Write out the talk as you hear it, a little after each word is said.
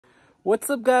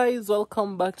What's up guys,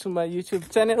 welcome back to my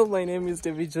YouTube channel. My name is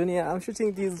Davy Jr. I'm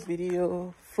shooting this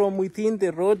video from within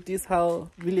the road. This is how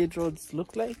village roads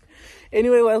look like.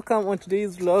 Anyway, welcome on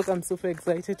today's vlog. I'm super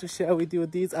excited to share with you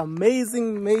these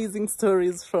amazing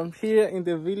stories from here in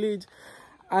the village.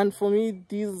 And for me,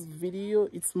 this video,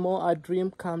 it's more a dream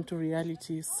come to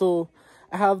reality. So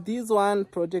I have this one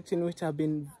project in which I've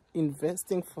been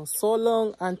investing for so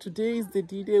long, and today is the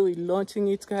D-Day. We're launching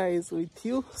it, guys, with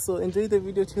you. So enjoy the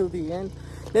video till the end.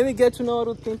 Let me get to know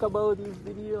what to think about this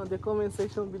video in the comment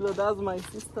section below. That's my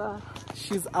sister.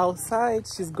 She's outside.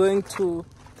 She's going to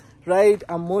ride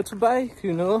a motorbike,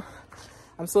 you know.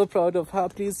 I'm so proud of her.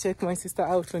 Please check my sister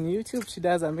out on YouTube. She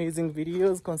does amazing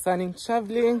videos concerning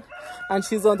traveling, and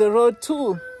she's on the road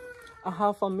too.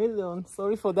 500,000.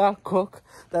 Sorry for that cock.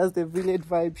 That's the village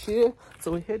vibe here.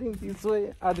 So we're heading this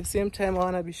way. At the same time, I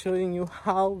want to be showing you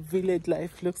how village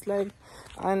life looks like.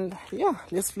 And yeah,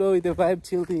 let's flow with the vibe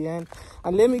till the end.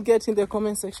 And let me get in the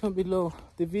comment section below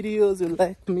the videos you'd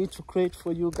like me to create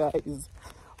for you guys.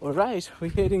 Alright,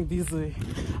 we're heading this way.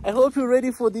 I hope you're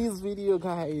ready for this video,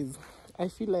 guys. I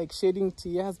feel like shedding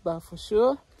tears, but for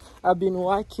sure I've been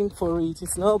working for it.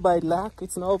 It's not by luck,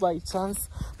 it's not by chance,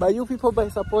 but you people, by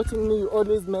supporting me, you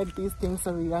always make these things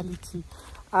a reality.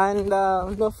 And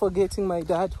not forgetting my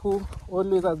dad, who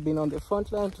always has been on the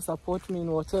front line to support me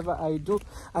in whatever I do.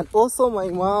 And also my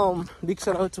mom. Big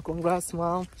shout out to congrats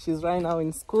mom. She's right now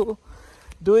in school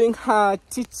doing her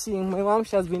teaching. My mom,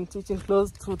 she has been teaching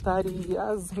close to 30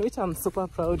 years, which I'm super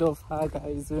proud of her,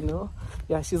 guys, you know.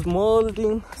 Yeah, she's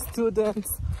molding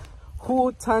students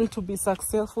who turn to be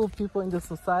successful people in the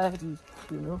society,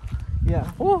 you know.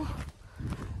 Yeah. Oh,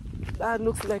 that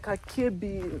looks like a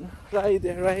cabin right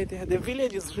there. The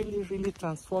village is really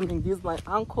transforming. This is my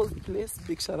uncle's place.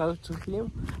 Big shout out to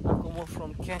him. Uncle Mo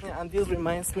from Kenya. And this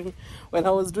reminds me, when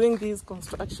I was doing this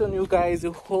construction, you guys,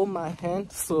 you hold my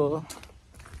hand. So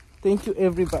thank you,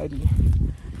 everybody.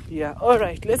 Yeah, all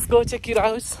right, let's go check it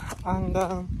out. And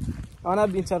I want to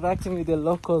be interacting with the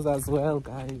locals as well,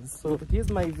 guys. So this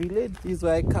is my village. This is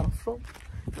where I come from.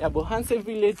 Yeah, Bohanse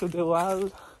village to the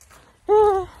world.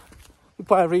 Yeah.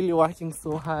 People are really working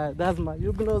so hard. That's my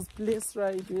Huguenot's place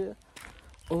right there.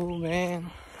 Oh,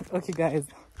 man. Okay, guys.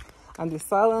 And the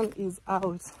sun is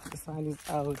out. The sun is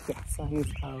out. The sun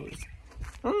is out.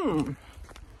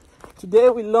 Today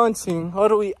we're launching,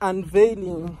 or we're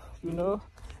unveiling, you know,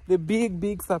 the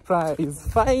big surprise.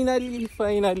 Finally,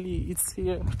 it's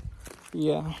here.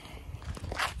 Yeah,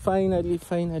 finally.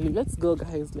 Let's go,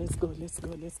 guys. Let's go.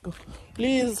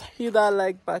 Please hit that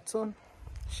like button.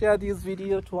 Share this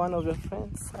video to one of your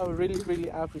friends. I would really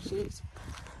appreciate it.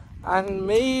 And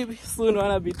maybe soon when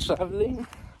I'll be traveling.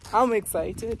 I'm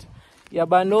excited. Yeah,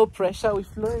 but no pressure. We're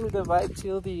flowing with the vibe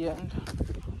till the end.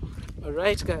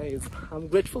 Alright, guys, I'm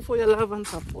grateful for your love and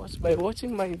support by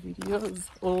watching my videos.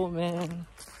 Oh man,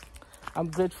 I'm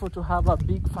grateful to have a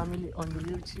big family on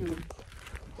YouTube.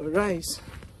 Alright,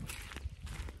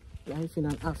 life in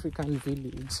an African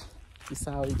village is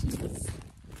how it is.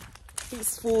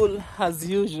 Peaceful as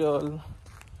usual.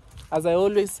 As I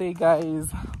always say,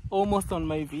 guys, almost on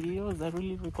my videos, I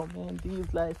really recommend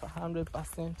this life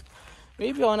 100%.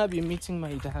 Maybe I want to be meeting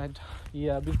my dad.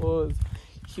 Yeah, because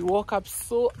he woke up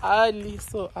so early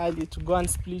to go and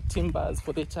split timbers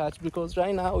for the church, because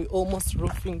right now we're almost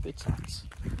roofing the church,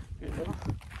 you know.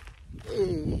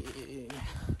 Hey,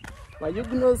 my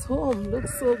Huguenot's home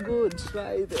looks so good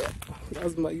right there.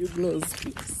 That's my Huguenot's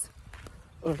place.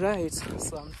 Alright,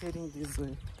 so I'm heading this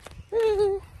way.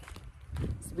 Hey,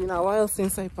 it's been a while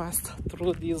since I passed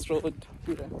through this road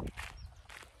here.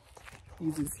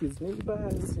 This is his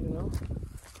neighbors, you know.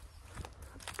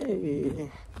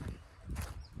 Hey.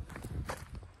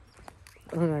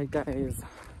 Alright, guys,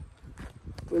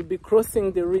 we'll be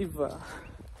crossing the river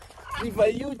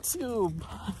YouTube.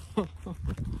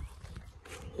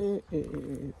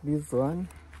 This one.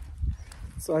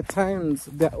 So at times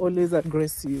they're always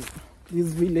aggressive. This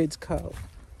village cow.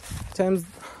 At times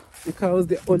the cows,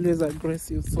 they're always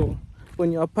aggressive. So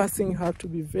when you are passing, you have to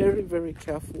be very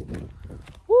careful.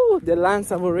 Ooh, the lands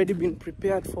have already been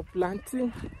prepared for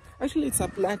planting. Actually, it's a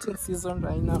planting season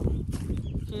right now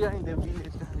here in the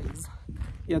village, guys.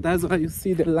 Yeah, that's why you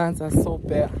see the lands are so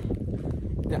bare.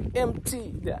 They're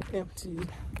empty.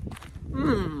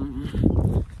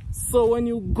 So when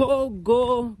you go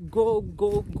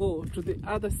to the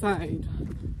other side,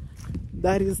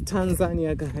 that is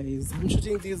Tanzania, guys. I'm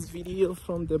shooting this video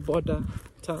from the border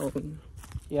town.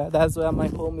 Yeah, that's where my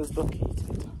home is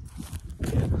located.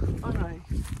 Yeah. All right.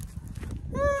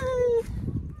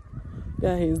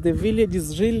 Guys, the village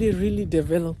is really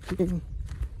developing.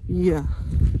 Yeah.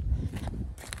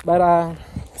 But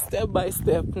step by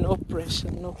step, no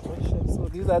pressure, no pressure. So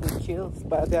these are the kills,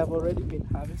 but they have already been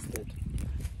harvested.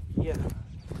 Yeah,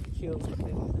 kills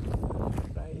there.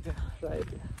 Right there, right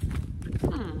there.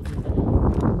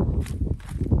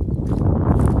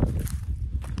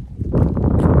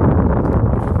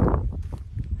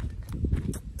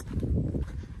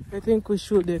 I think we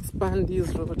should expand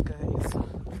this road, guys.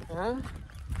 Huh?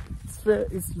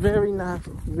 It's very narrow,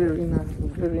 very narrow,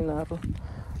 very narrow.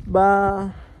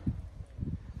 But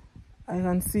I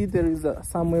can see there is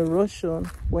some erosion.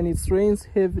 When it rains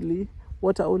heavily,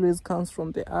 water always comes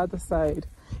from the other side.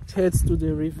 It heads to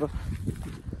the river.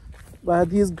 But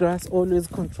this grass always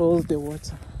controls the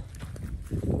water.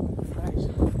 Right,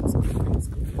 let's go, let's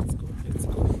go, let's go, let's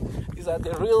go. These are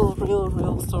the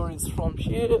real stories from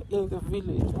here in the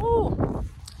village. Oh,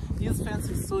 this fence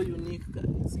is so unique,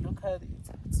 guys. Look at it.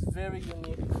 It's very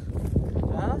unique.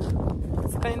 Huh?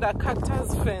 It's kind of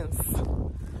cactus fence.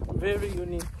 Very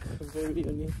unique, very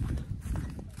unique.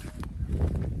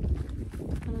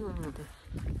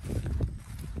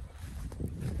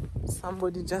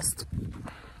 Somebody just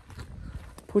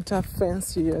put a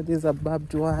fence here. There's a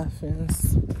barbed wire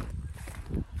fence.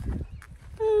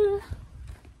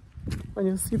 When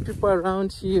you see people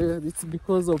around here, it's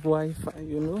because of Wi-Fi,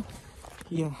 you know.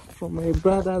 Yeah, from my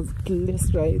brother's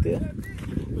place right there.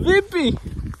 Vipi?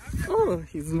 Oh,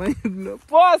 he's mine.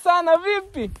 Poa sana,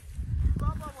 vipi?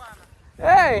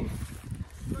 Hey!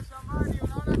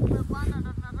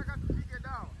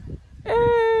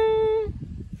 Hey!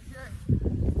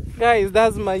 Guys,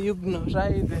 that's my Yugno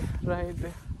right there, right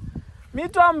there. Me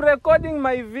too, I'm recording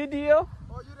my video.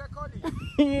 Oh, you recording?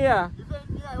 Yeah. Even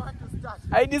me, I want to start.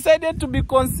 I decided to be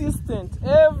consistent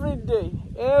every day,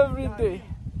 every day.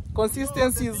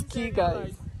 Consistency is key,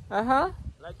 guys.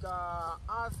 Like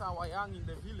us, our young in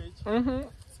the village,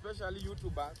 especially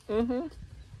YouTubers,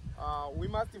 we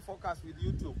must focus with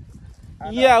YouTube.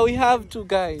 And yeah, we have to,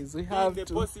 guys. We have the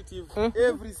to. positive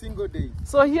every single day.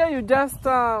 So here you just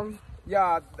planted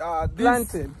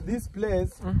this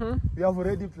place. We have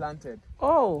already planted.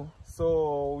 Oh.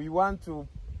 So we want to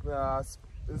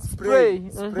spray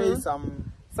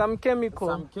some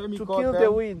chemical to kill the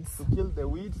weeds.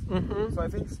 So I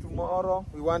think tomorrow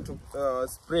we want to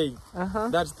spray.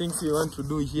 That's things we want to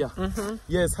do here.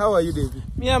 Yes, how are you, Davy?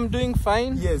 Me, I'm doing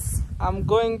fine. Yes. I'm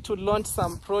going to launch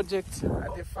some project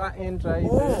at the far end right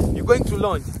there. You're going to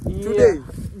launch today?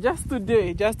 Just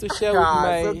today, just to share with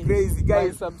my, so crazy,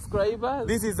 guys. my subscribers.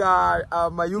 This is my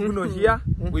Yugno here.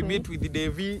 We meet with the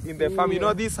Davy in the farm. You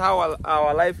know, this is how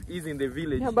our life is in the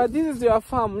village. Yeah, but this is your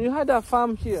farm. You had a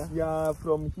farm here. Yeah,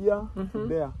 from here to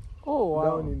there. Oh,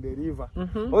 wow. Down in the river.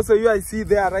 Also, you I see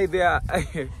there, right there.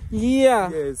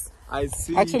 Yeah. Yes, I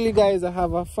see. Actually, guys, I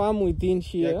have a farm within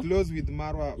here. Yeah, close with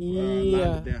Marwa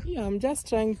land there. Yeah, I'm just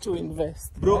trying to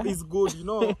invest. Bro, it's good. You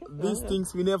know, these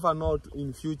things we never know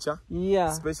in future.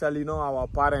 Yeah. Especially, you know, our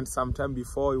parents sometime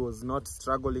before, he was not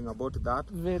struggling about that.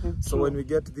 Very true. So when we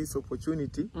get this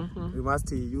opportunity, we must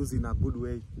use in a good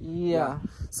way. Yeah.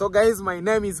 So guys, my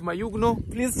name is Mayugno.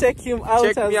 Please check him out.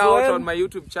 Check me out on my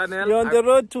YouTube channel. You're on the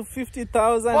road to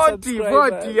 50,000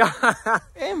 subscribers. 40, yeah.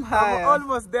 Aim higher. I'm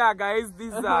almost there, guys.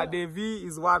 This Davy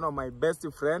is one of my best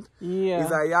friends. Yeah.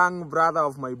 He's a young brother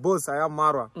of my boss. I am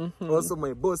Marwa. Also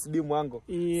my boss, Dimwango.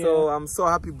 Yeah. So I'm so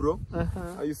happy, bro.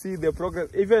 You see the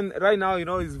progress. Even right now, you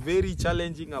know, it's very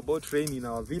challenging about rain in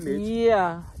our village.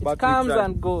 Yeah. It comes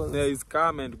and goes. Yeah, it's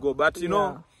come and go. But you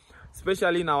know,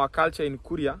 especially in our culture in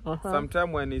Korea,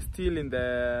 sometimes when it's still in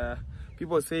the,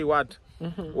 people say what?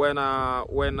 When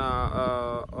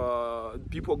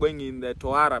people going in the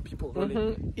Tohara, people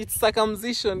calling it's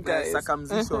circumcision, guys.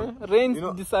 Circumcision. Rain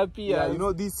Yeah, disappears. you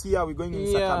know, this year we're going in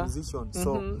circumcision.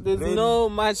 So there's no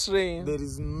much rain. There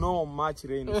is no much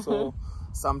rain. So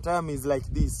sometimes it's like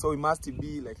this. So it must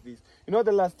be like this. You know,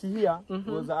 the last year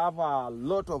was have a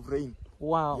lot of rain.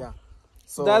 Wow. Yeah.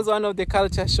 So that's one of the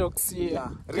culture shocks here. Yeah.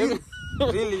 Really.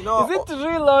 Really, no. Is it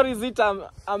real or is it a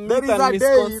myth and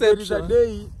misconception? There is a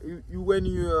day when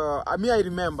you, I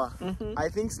remember, I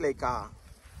think it's like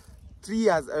 2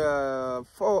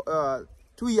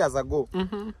 years ago,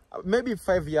 maybe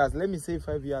 5 years, let me say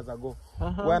 5 years ago,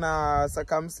 when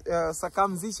circumcision,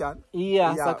 circumcision,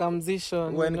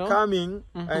 when coming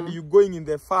and you going in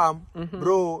the farm,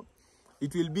 bro,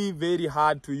 it will be very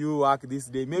hard to you work this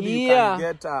day. Maybe you can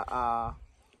get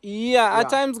at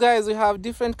times, guys, we have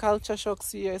different culture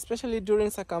shocks here, especially during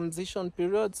circumcision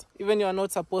periods. Even you are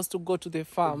not supposed to go to the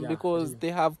farm because they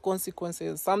have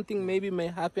consequences. Something maybe may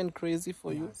happen crazy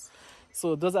for you.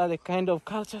 So those are the kind of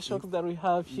culture shocks that we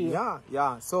have here.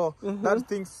 Yeah. So that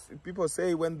things people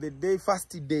say when the first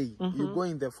day you go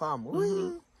in the farm,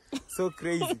 So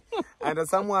crazy. And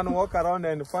someone walk around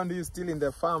and find you still in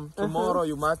the farm. Tomorrow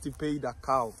you must pay the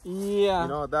cow. Yeah. You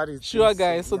know, that is sure,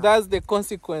 guys. So yeah. that's the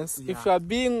consequence. Yeah. If you are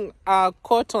being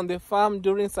caught on the farm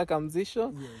during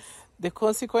circumcision, Yes. the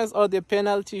consequence or the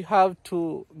penalty, you have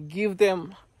to give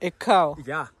them a cow.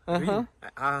 Yeah, really.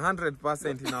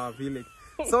 100% in our village.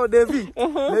 So, Davy,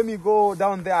 let me go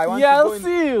down there. I want Yeah, to go I'll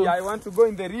see you. Yeah, I want to go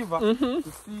in the river to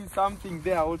see something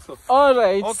there also. All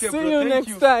right. Okay, see bro, you thank next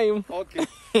you. time. Okay.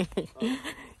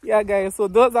 Yeah, guys. So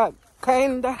those are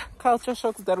kind of culture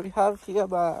shocks that we have here,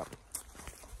 but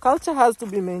culture has to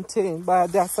be maintained.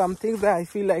 But there are some things that I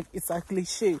feel like it's a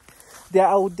cliche. They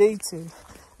are outdated.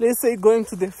 Let's say going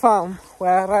to the farm,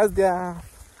 whereas they are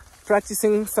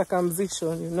practicing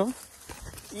circumcision, you know.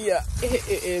 Yeah, this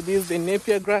is the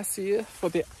napier grass here for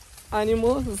the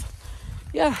animals.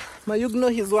 Yeah, Mayugno,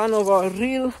 he's one of our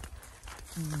real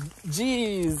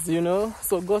G's, you know.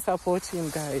 So go support him,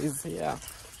 guys. Yeah,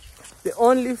 the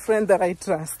only friend that I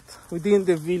trust within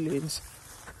the village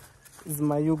is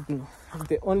Mayugno.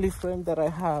 The only friend that I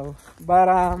have.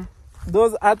 But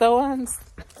those other ones,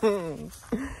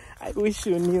 I wish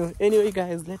you knew. Anyway,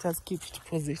 guys, let us keep it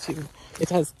positive.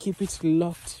 Let us keep it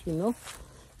locked, you know.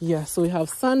 Yeah, so we have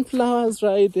sunflowers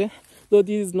right there. Though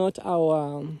this is not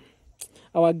our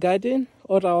garden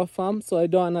or our farm, so I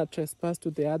don't want to trespass to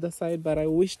the other side, but I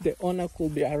wish the owner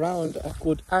could be around. I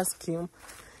could ask him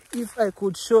if I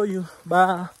could show you.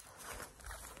 But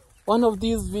one of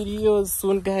these videos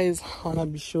soon, guys, I want to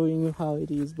be showing you how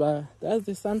it is. But that's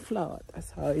the sunflower.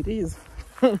 That's how it is.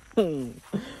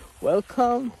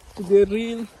 Welcome to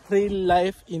the real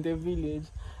life in the village.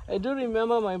 I do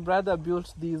remember my brother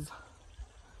built this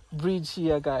bridge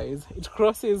here, guys. It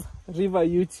crosses River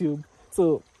YouTube.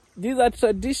 So these are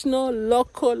traditional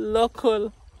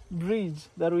local bridge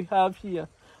that we have here.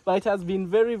 But it has been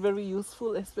very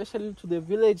useful, especially to the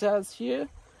villagers here.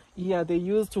 Yeah, they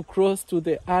used to cross to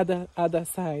the other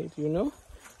side, you know.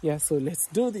 Yeah, so let's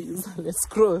do this. Let's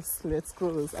cross.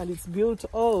 And it's built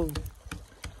of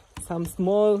some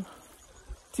small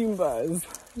timbers.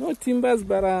 Not timbers,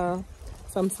 but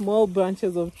some small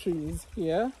branches of trees.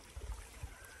 Yeah.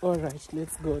 All right,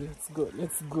 let's go.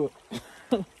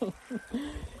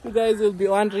 You guys will be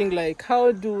wondering, like,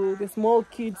 how do the small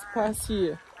kids pass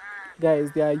here?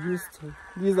 Guys, they are used to.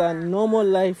 These are normal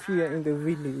life here in the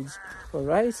village. All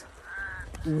right.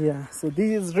 Yeah. So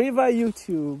this is River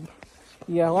YouTube.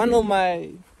 Yeah, one of my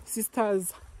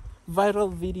sister's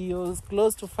viral videos,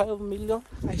 close to 5 million.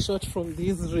 I shot from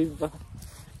this river.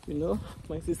 You know,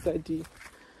 my sister did.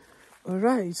 All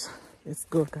right. Let's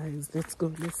go, guys. Let's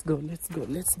go.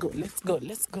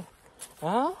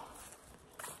 Huh?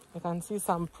 I can see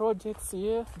some projects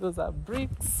here. Those are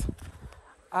bricks.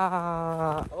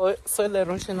 Soil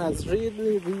erosion has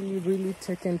really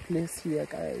taken place here,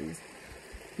 guys.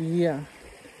 Yeah.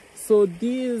 So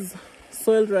this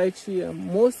soil right here,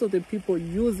 most of the people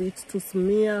use it to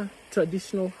smear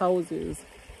traditional houses,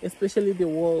 especially the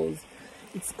walls.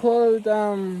 It's called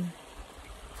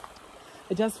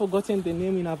I just forgotten the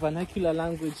name in a vernacular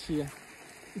language here.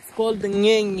 It's called the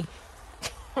ngeng.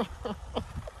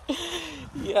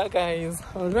 Yeah, guys.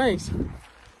 All right.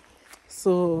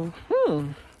 So,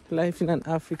 life in an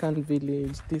African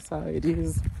village. This is how it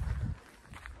is.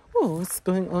 Oh, what's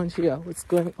going on here? What's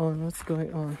going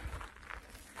on?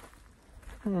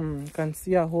 Can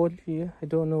see a hole here. I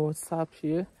don't know what's up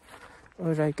here.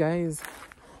 All right, guys.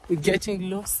 We're getting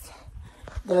lost.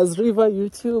 There's River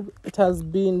YouTube. It has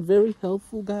been very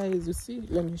helpful, guys. You see,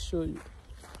 let me show you.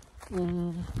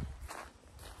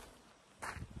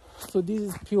 So this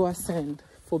is pure sand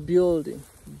for building.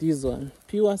 This one,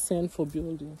 pure sand for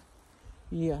building.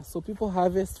 Yeah, so people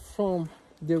harvest from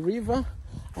the river,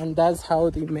 and that's how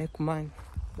they make money.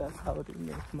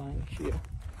 Here.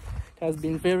 It has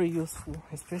been very useful,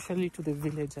 especially to the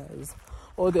villagers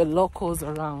or the locals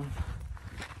around.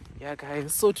 Yeah,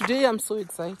 guys. So today I'm so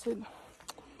excited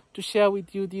to share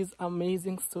with you this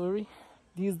amazing story.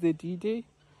 This is the D-Day,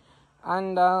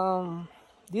 and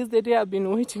this is the day I've been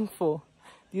waiting for.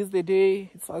 This is the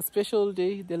day, it's a special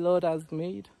day the Lord has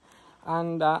made,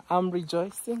 and I'm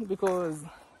rejoicing because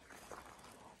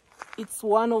it's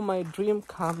one of my dreams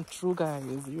come true,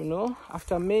 guys. You know,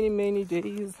 after many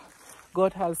days,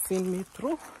 God has seen me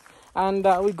through, and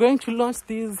we're going to launch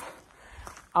this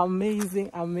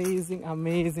amazing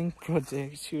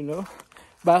project, you know.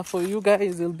 But for you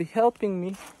guys, you'll be helping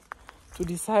me to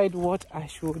decide what I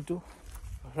should do.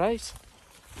 All right,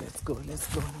 let's go.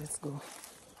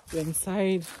 We're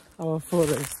inside our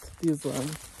forest. This one,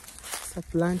 it's a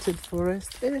planted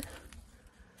forest.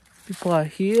 People are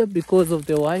here because of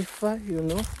the Wi-Fi, you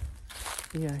know.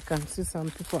 Yeah, I can see some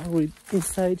people are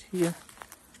inside here.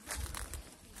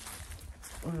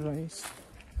 All right.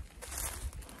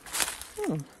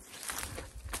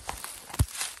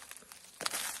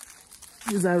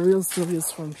 These are real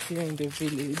stories from here in the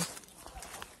village.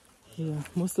 Yeah,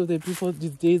 most of the people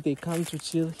these days, they come to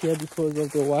chill here because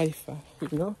of the Wi-Fi,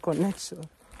 you know, connection.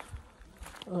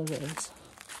 All right.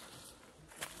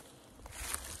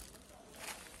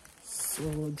 So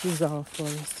this is our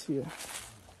forest here.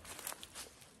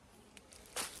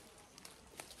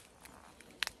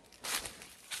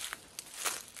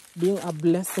 Being a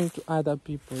blessing to other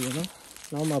people, you know.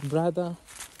 Now my brother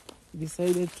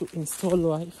decided to install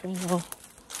Wi-Fi. Now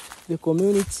the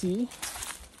community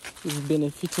is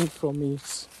benefiting from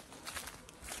it.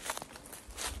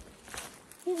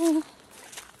 Yeah.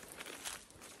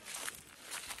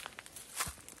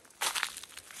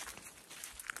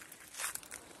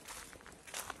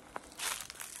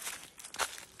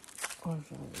 All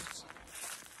right.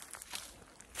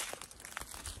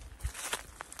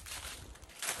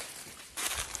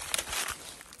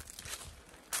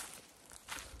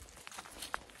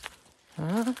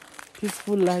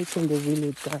 Peaceful life in the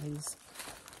village, guys.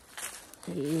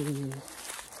 Hey.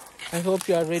 I hope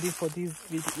you are ready for this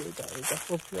video, guys. I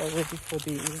hope you are ready for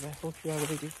this. I hope you are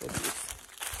ready for this.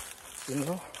 You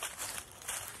know?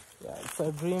 Yeah, it's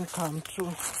a dream come true.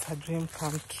 It's a dream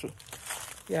come true.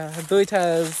 Yeah, though it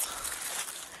has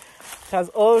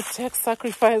all take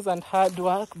sacrifice and hard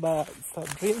work, but it's a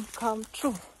dream come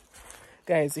true.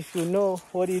 Guys, if you know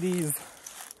what it is,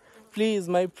 please,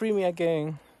 my premier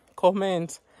gang,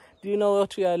 comment. Do you know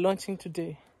what we are launching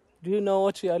today? Do you know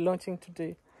what we are launching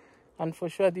today? And for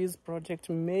sure, this project,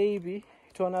 maybe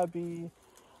it's gonna be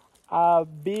a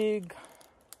big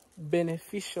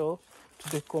beneficial to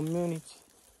the community.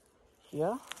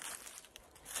 Yeah.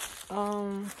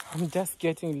 I'm just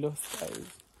getting lost, guys.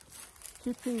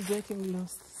 Keeping getting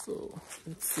lost. So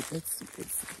let's see.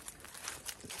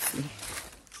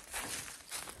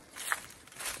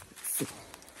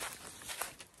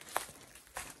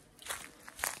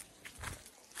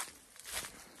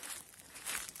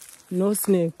 No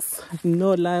snakes,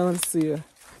 no lions here,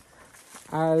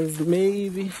 as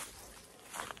maybe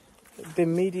the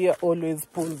media always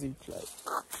pulls it, like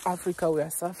Africa, we are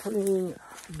suffering,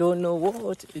 don't know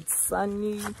what, it's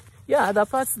sunny. Yeah, the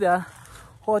parts they are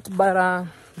hot, but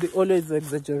they always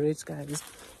exaggerate, guys.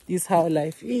 This is how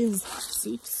life is.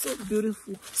 See, it's so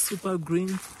beautiful, super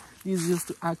green. These used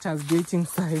to act as dating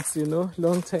sites, you know,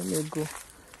 long time ago.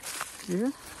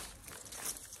 Yeah.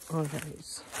 All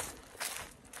right.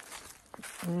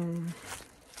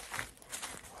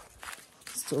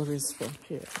 Stories from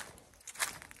here.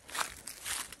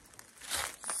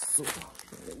 So,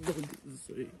 go this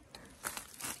way.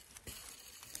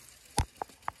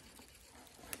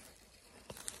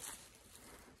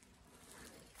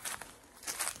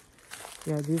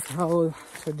 Yeah, this is how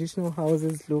traditional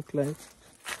houses look like.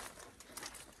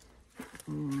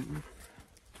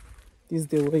 This is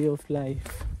the way of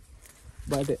life,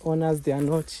 but the owners, they are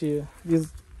not here. This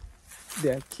is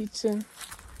their kitchen.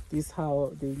 This is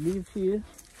how they live here.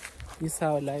 This is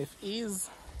how life is.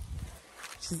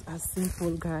 Which is as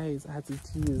simple, guys, as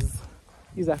it is.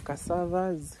 These are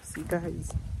cassavas. See,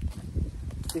 guys,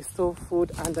 they store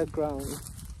food underground.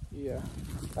 Yeah,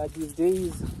 but these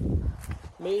days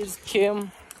maize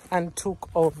came and took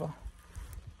over.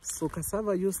 So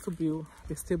cassava used to be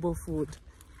the staple food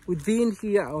within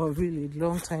here, our village,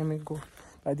 long time ago.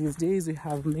 But these days we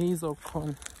have maize or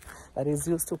corn that is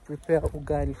used to prepare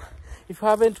ugali. If you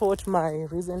haven't watched my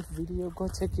recent video, go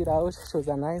check it out. It was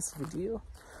a nice video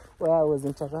where I was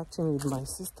interacting with my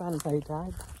sister and my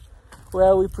dad,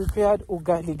 where we prepared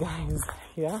ugali, guys.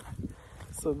 Yeah,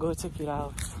 so go check it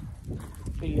out.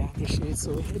 Really appreciate it.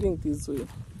 So we're heading this way.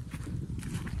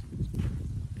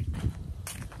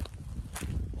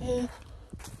 Yeah.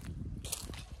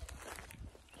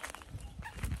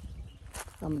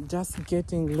 I'm just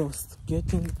getting lost.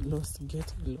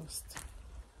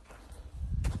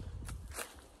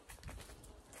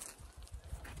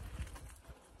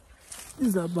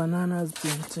 These are bananas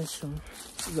plantation.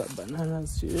 These are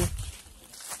bananas here.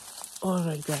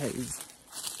 Alright, guys.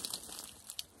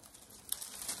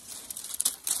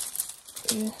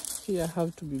 Here I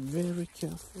have to be very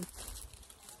careful.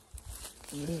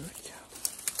 Very careful.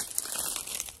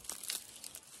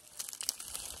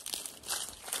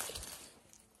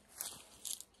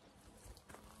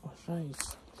 Alright,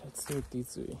 let's head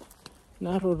this way.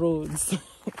 Narrow roads.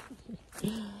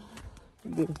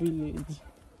 The village.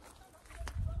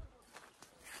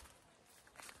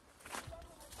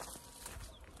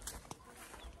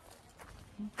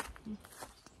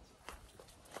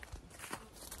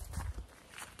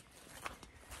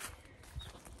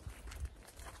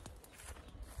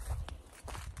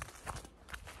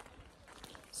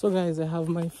 So guys, I have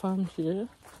my farm here.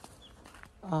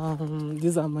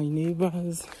 These are my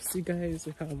neighbors. See guys,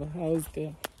 we have a house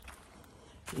there.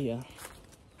 Yeah.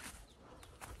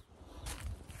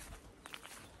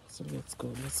 So let's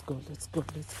go.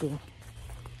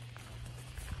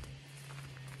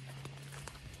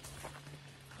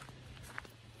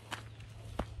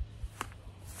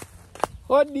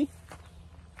 Hodi.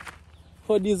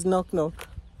 Hodi is knock knock,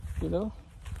 you know.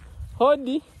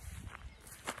 Hodi.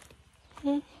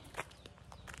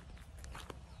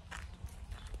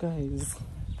 Guys.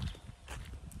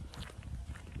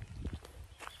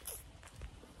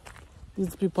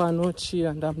 These people are not here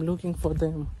and I'm looking for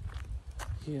them.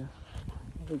 Here.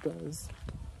 Hey guys.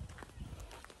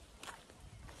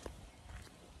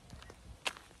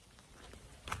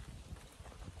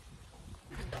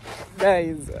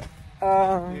 Guys.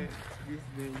 Yeah, this is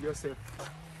the Joseph.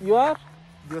 You are?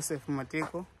 Joseph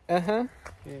Mateko. Uh-huh.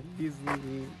 Yeah, these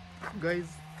the guys.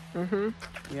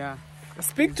 Yeah.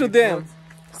 Speak to them.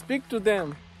 Speak to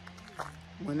them.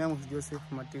 My name is Joseph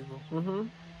Mateko.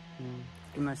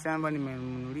 Kuna shamba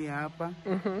nimenunulia hapa.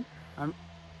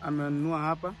 Amenunua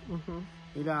hapa.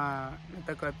 Ila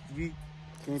nataka tujui.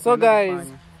 So guys.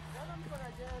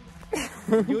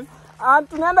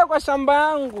 Tunaenda kwa shamba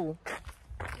yangu.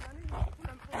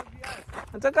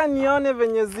 Nataka nione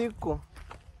venye ziko.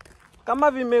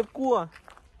 Kama vimekuwa.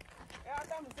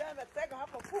 Hata mzee ametega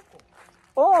hapa fuko.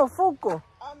 Oh, fuko.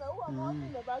 Ameua moto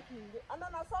imebaki nje.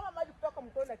 Anasoma maji kutoka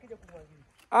mtoni akija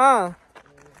kumwagilia.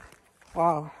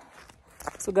 Wow.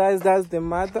 So guys, that's the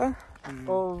mother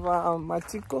of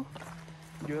Matiko.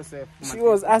 Joseph. She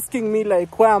was asking me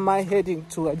like, where am I heading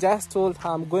to? I just told her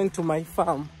I'm going to my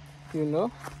farm, you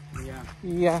know?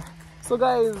 Yeah. So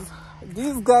guys,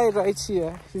 this guy right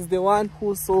here, he's the one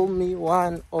who sold me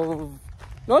one of,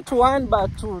 not one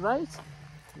but two, right?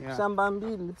 Yeah. Shamba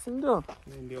mbili, si ndio?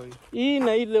 Ndio hii. Hii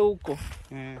na ile huko.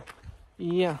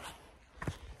 Yeah.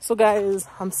 So guys,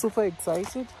 I'm super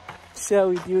excited to share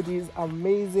with you these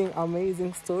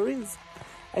amazing stories.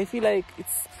 I feel like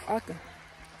it's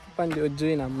hapa ndio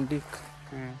join na mdik.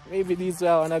 Maybe this is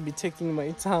where I want to be taking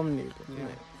my thumbnail.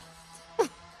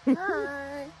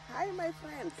 Hi my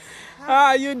friends. How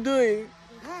are you doing?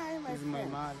 Hi my friends. My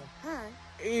mother. Hi.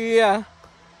 Yeah.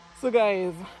 So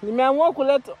guys, nimeamua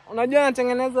kuleta, unajua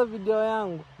natengeneza video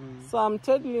yangu. So I'm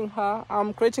telling her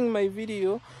I'm creating my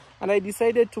video and I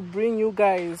decided to bring you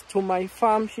guys to my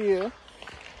farm here.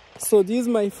 So this is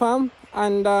my farm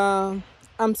and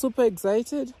I'm super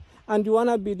excited and we want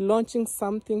to be launching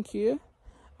something here.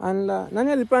 And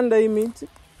nani alipanda hii miti?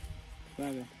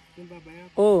 Father.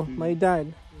 Oh, my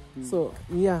dad. So,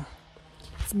 yeah.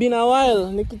 It's been a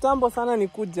while. Ni kitambo sana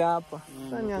nikuja hapa.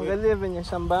 Sasa niangalie venye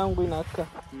shamba yangu inakaa.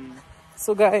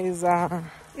 So guys,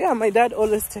 yeah, my dad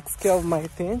always takes care of my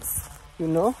things, you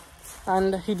know.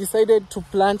 And he decided to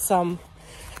plant some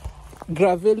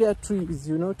gravelia trees,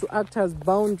 you know, to act as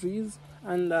boundaries.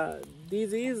 And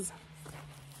this is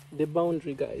the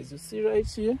boundary, guys. You see right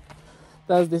here?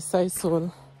 That's the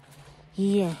sisal.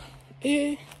 Yeah.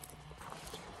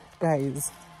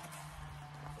 Guys,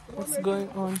 what's going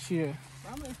on here?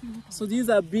 So these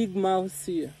are big mouths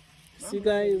here. See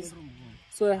guys?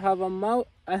 So I have a mouse.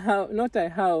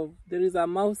 There is a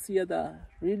mouse here that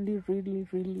really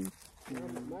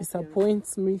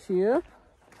disappoints me here.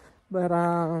 But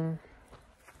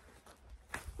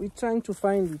we're trying to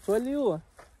find it. What you?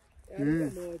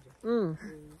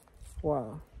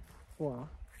 Wow.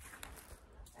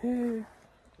 Hey.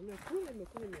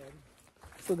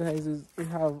 So guys, we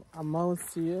have a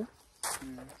mouse here.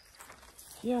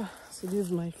 Yeah, so this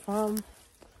is my farm.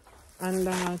 And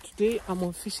today I'm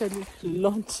officially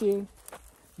launching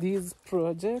this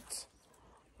project.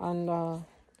 And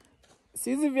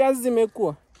hizi viazi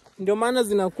zimekuwa. Ndio maana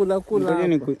zinakula.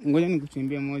 Ngoja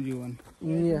nikuchimbie moja uone.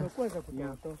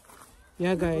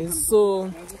 Yeah guys,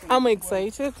 so I'm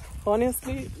excited.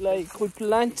 Honestly, like we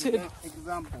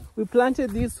planted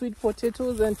these sweet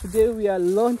potatoes and today we are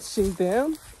launching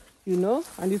them, you know,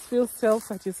 and it feels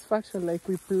self-satisfaction like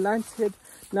we planted,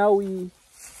 now we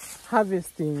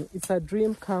harvesting. It's a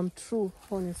dream come true,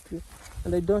 honestly,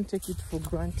 and I don't take it for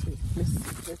granted. Let's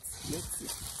see.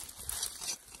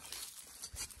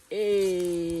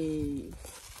 Hey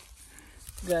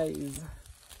guys,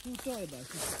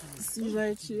 see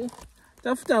right here.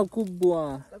 Tafuta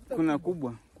kubwa. Kuna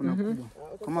kubwa.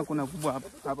 Kama kuna kubwa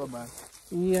hapa basi.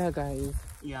 Yeah guys.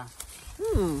 Yeah.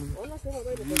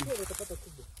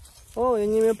 Oh,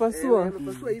 yenye imepasua.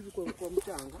 Imepasua hivi kwa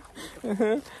mchanga.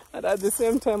 And at the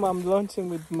same time I'm launching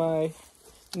with my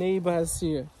neighbors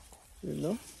here, you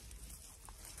know.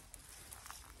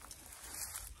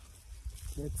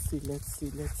 Let's see,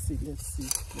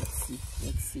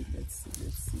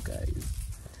 guys.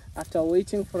 After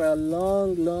waiting for a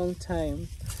long time,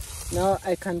 now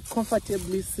I can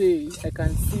comfortably say I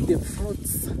can see the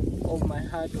fruits of my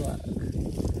hard work.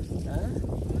 Huh?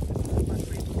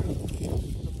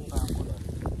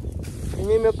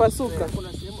 Imepasuka.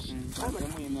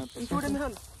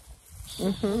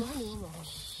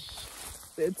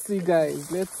 Let's see,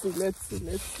 guys. Let's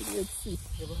see.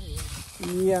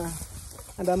 Yeah.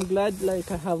 And I'm glad like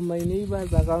I have my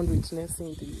neighbors around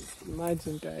witnessing this.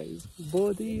 Imagine, guys,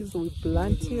 both these we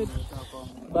planted,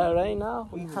 but right now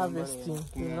we harvesting,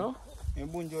 you know?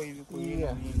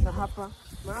 Yeah.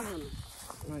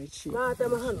 Right here.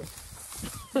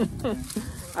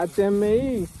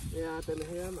 Ateme. Yeah, ateme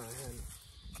here, man.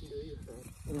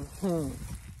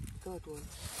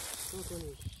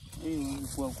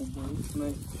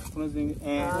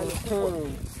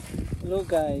 Look,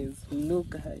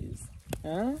 guys.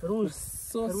 Huh?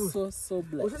 So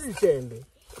blessed.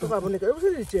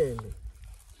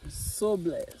 So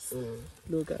blessed.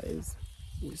 Look, guys.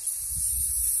 We're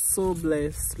so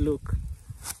blessed. Look.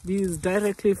 This is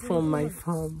directly from my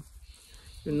farm.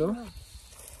 You know?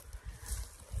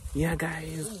 Yeah,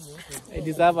 guys. I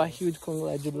deserve a huge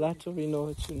congratulatory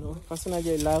note, you know.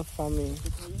 Personally, I love farming.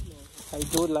 I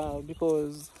do love,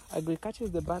 because agriculture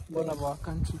is the backbone of our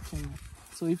country, Kenya.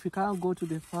 So if we can't go to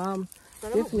the farm,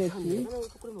 definitely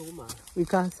we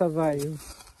can't survive.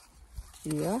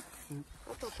 Yeah.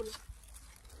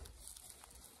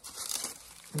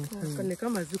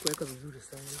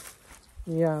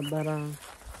 Yeah, but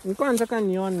nilikuwa nataka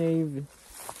nione hivi.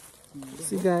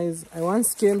 See, guys, I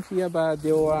once came here, but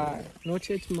they were not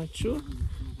yet mature.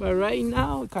 But right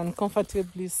now, I can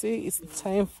comfortably say it's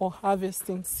time for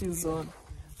harvesting season.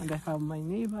 And I have my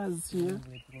neighbors here.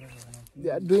 They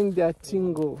are doing their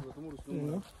tingo, you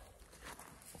know.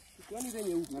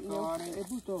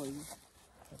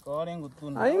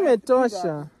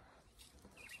 Haimetosha.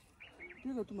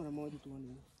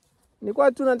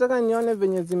 Nilikuwa tu nataka nione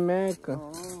venye zimeweka.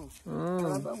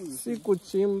 Si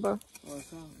kuchimba.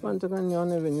 Nataka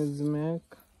nione venye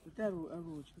zimeweka.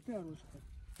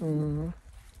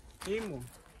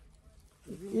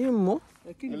 Imo.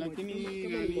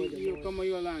 Lakini kama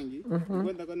hiyo rangi,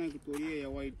 kwenda kana kitoria ya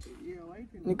white.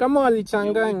 Ni kama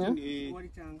walichanganya.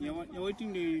 Ya white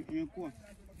ndio imekuwa.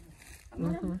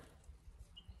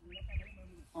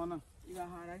 Ona. Ila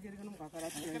haraka kana mkakara.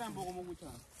 Kila mbogo mungu cha.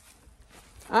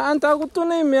 Anta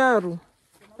kutuna imyaru.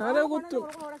 Nare kutu.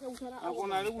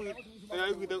 Akona aliku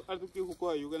atuki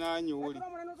kwa yugana nyori.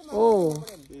 Oh.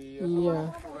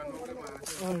 Yeah.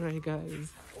 All right, guys.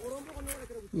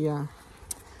 Yeah.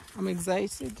 I'm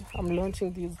excited. I'm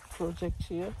launching this project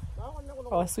here.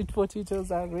 Our sweet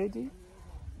potatoes are ready.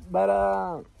 But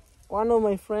one of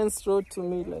my friends wrote to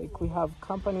me, like, we have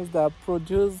companies that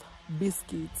produce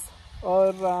biscuits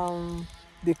or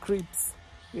the crepes,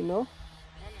 you know?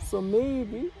 So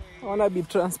maybe I want to be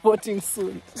transporting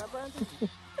soon.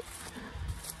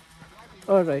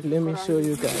 All right, let me show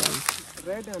you guys.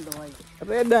 Red and white.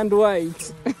 Red and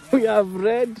white. We have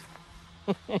red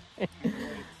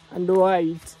and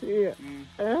white. Yeah.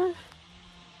 Yeah.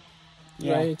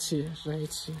 Right here.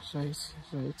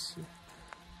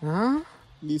 Huh?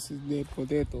 This is the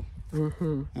potato.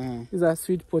 These are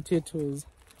sweet potatoes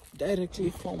directly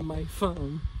from my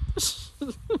farm.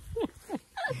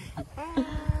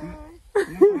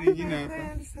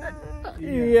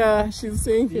 Yeah, she's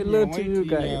saying hello to you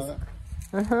guys.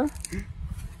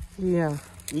 Yeah.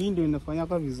 Hii ndio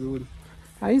inafanyaka vizuri.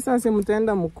 Hai sasa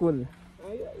mtaenda mkule.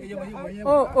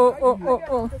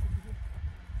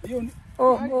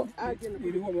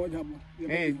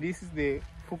 Hey, this is the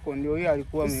fuko ndio hii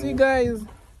alikuwa mimi. See, guys,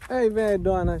 I don't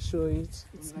wanna show it.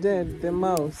 It's dead, the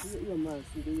mouse.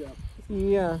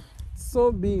 Yeah, it's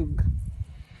so big.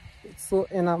 It's so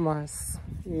enormous.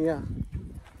 Yeah.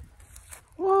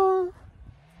 Wow.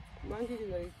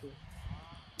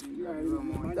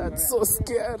 That's so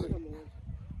scary.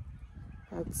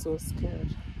 That's so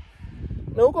scary.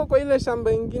 Na huko kwa ile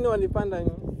shamba ingine walipanda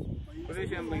nini? Kwa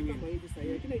shamba ingine.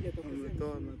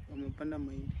 Wamepanda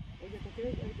mahindi.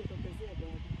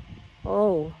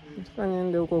 Oh, nataka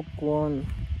niende huko kuona.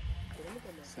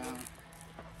 Sawa.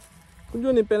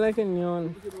 Kuja nipeleke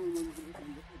nione.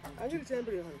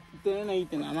 Tena hii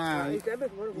tena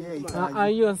mama.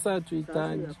 Hiyo saa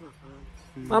tuhitaji.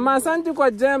 Mama, asante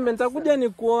kwa jembe, nitakuja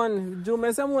nikuone. Juu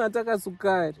umesema unataka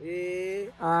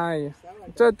sukari. Haya.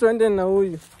 Acha tuende na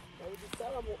huyu.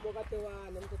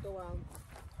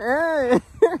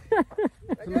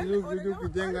 Tunajua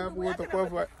kujenga hapo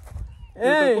utakuwa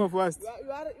fast. You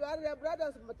are your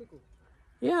brother's Matiko.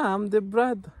 Yeah, I'm the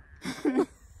brother.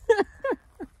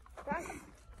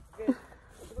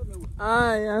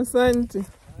 Aya, asante.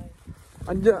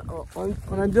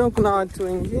 Unajua kuna watu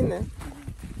wengine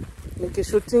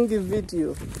nikishootingi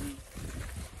video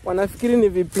wanafikiri ni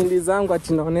vipindi zangu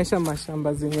ati naonesha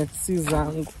mashamba zenye si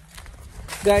zangu.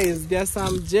 Guys, there are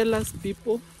some jealous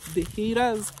people, the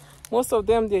haters. Most of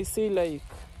them, they say like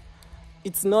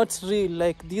it's not real,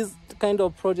 like this kind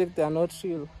of project, they are not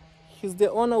real. He's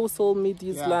the owner who sold me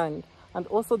this land, and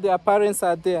also their parents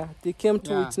are there. They came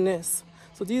to witness.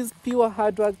 So this is pure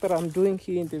hard work that I'm doing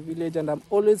here in the village, and I'm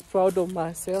always proud of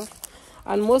myself.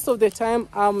 And most of the time,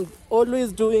 I'm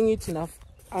always doing it in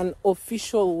an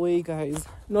official way, guys.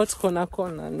 Not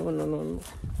corner. No.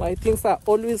 My things are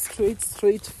always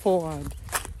straightforward,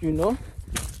 you know.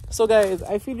 So guys,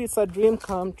 I feel it's a dream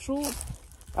come true.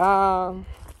 Buying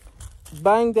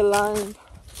the land,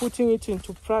 putting it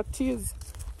into practice,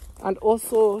 and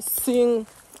also seeing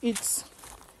it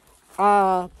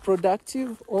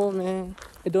productive. Oh man,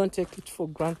 I don't take it for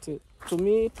granted. To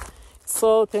me,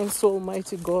 so thanks to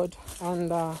Almighty God,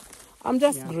 and I'm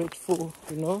just grateful,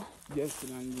 you know. Yes,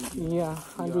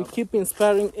 and we keep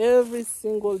inspiring every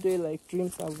single day, like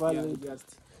dreams are valid.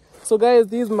 So guys,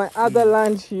 this is my other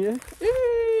land here.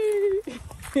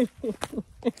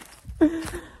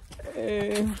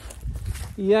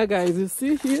 Yeah guys, you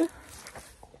see here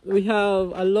we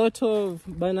have a lot of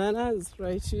bananas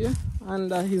right here, and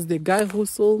he's the guy who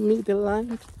sold me the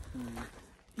land.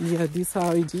 Yeah, this is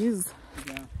how it is.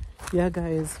 Yeah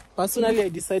guys, personally I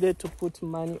decided to put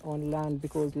money on land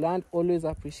because land always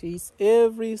appreciates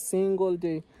every single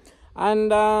day.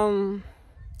 And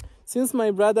since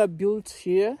my brother built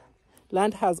here,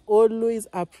 land has always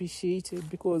appreciated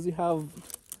because we have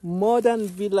modern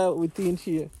villa within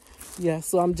here. Yeah,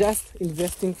 so I'm just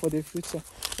investing for the future.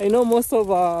 I know most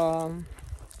of our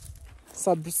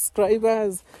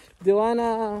subscribers, they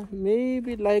wanna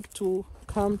maybe like to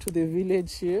come to the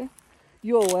village here.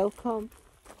 You're welcome.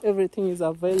 Everything is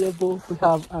available. We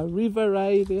have a river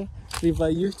right there, river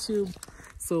YouTube.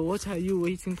 So what are you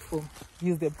waiting for?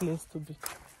 Here's the place to be.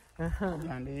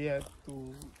 And here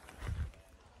to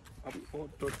up 4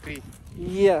 to 3.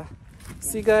 Yeah.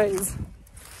 See guys,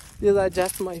 these are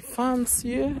just my farms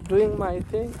here, doing my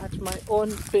thing at my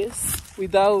own pace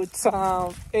without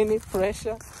any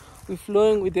pressure. We're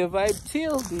flowing with the vibe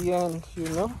till the end, you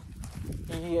know.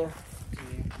 Yeah.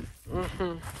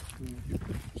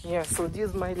 Yeah, so this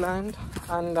is my land,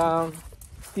 and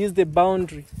this is the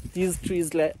boundary. These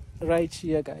trees like right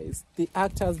here, guys, they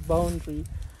act as boundary.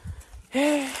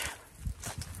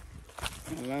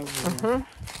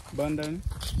 Boundary.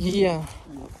 Yeah,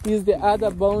 this is the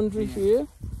other boundary here,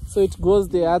 so it goes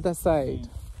the other side.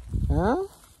 Wow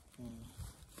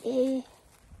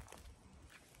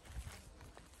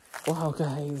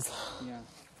guys,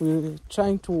 we're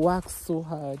trying to work so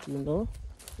hard, you know.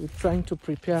 We're trying to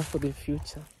prepare for the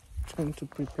future.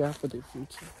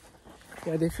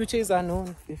 Yeah, the future is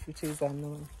unknown.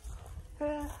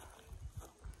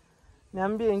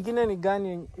 Niambie ingine ni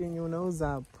gani yenye unauza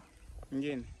hapo?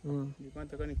 Ingine? Nilikuwa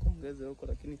nataka nikuongeze huko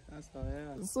lakini sasa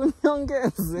wewe.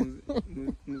 Usiniongeze.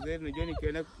 Mzee,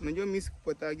 unajua mimi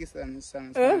sikupotagi sana.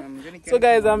 So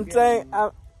guys, I'm trying,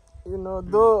 you know,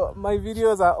 though my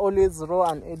videos are always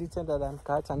raw and edited and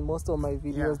uncut, and most of my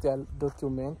videos they are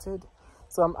documented.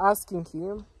 So I'm asking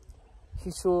him,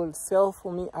 he should sell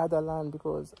for me other land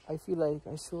because I feel like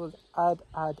I should add.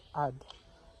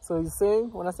 So he's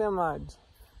saying, unasema aje?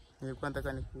 Nilikuwa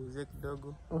nataka nikuuzie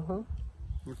kidogo.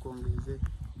 Nikuongezee.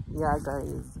 Yeah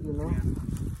guys, you know.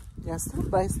 Yeah, step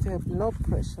by step, no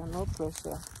pressure.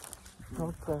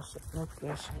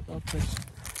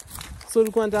 So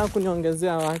ulikuwa nataka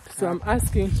kuniongezea wapi? So I'm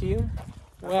asking him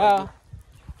where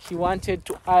he wanted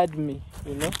to add me,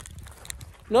 you know.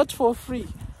 Not for free,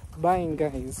 buying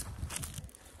guys.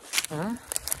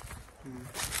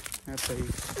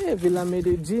 Hey, Villa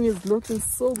Medellin is looking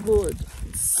so good.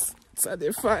 It's at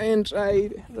the far end,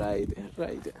 right.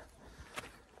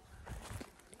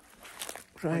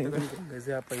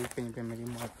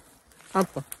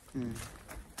 Hapa.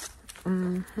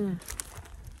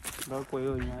 Kwa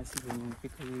hiyo nyasi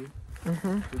zinipika hivi.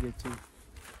 Kuja chini.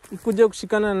 Kuja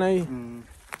kushikana na hii.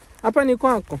 Hapa ni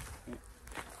kwako?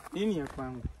 Hii ni ya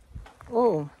kwangu.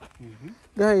 Oh.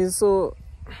 Guys, so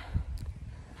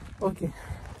okay.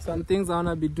 Some things I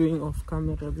wanna be doing off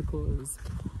camera because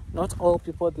not all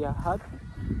people they are happy.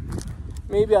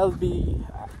 Maybe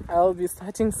I'll be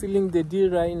starting sealing the deal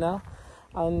right now,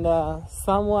 and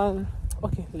someone.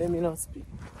 Okay, let me not speak.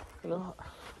 You know.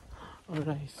 All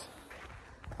right.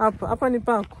 Hapa ni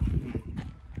pako.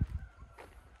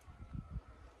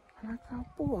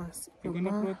 Nakapoa.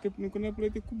 Niko na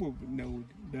plate kubwa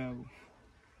Daudi.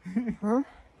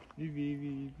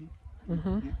 Hivi.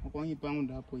 Kwangi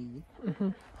pound hapo hivi.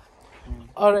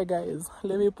 Alright guys,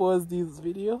 let me pause this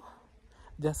video.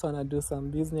 Just wanna do some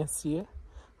business here,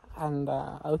 and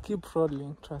I'll keep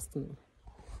rolling, trust me.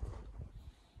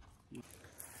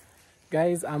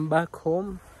 Guys, I'm back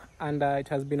home, and it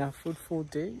has been a fruitful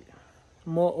day.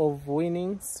 More of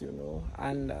winnings, you know,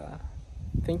 and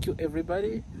thank you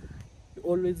everybody. You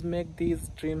always make these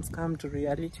dreams come to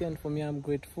reality, and for me, I'm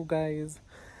grateful, guys.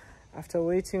 After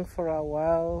waiting for a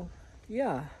while,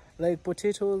 yeah, like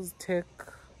potatoes take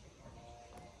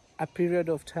a period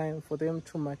of time for them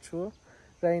to mature.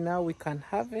 Right now we can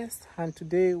harvest, and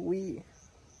today we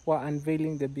were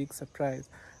unveiling the big surprise.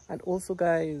 And also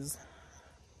guys,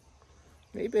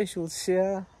 maybe I should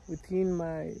share within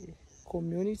my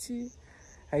community,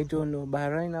 I don't know,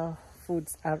 but right now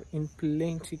foods are in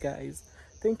plenty, guys.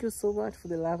 Thank you so much for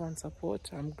the love and support.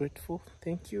 I'm grateful.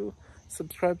 Thank you.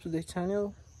 Subscribe to the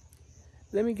channel.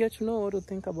 Let me get to know what to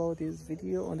think about this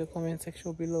video on the comment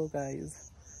section below,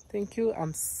 guys. Thank you.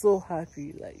 I'm so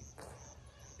happy, like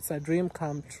it's a dream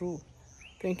come true.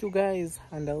 Thank you guys,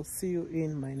 and I'll see you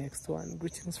in my next one.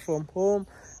 Greetings from home,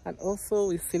 and also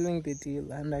we're sealing the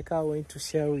deal, and I can't wait to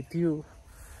share with you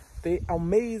the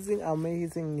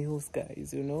amazing news,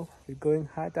 guys. You know, we're going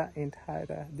harder and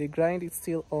harder. The grind is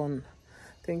still on.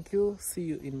 Thank you. See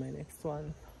you in my next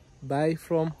one. Bye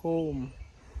from home.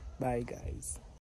 Bye guys.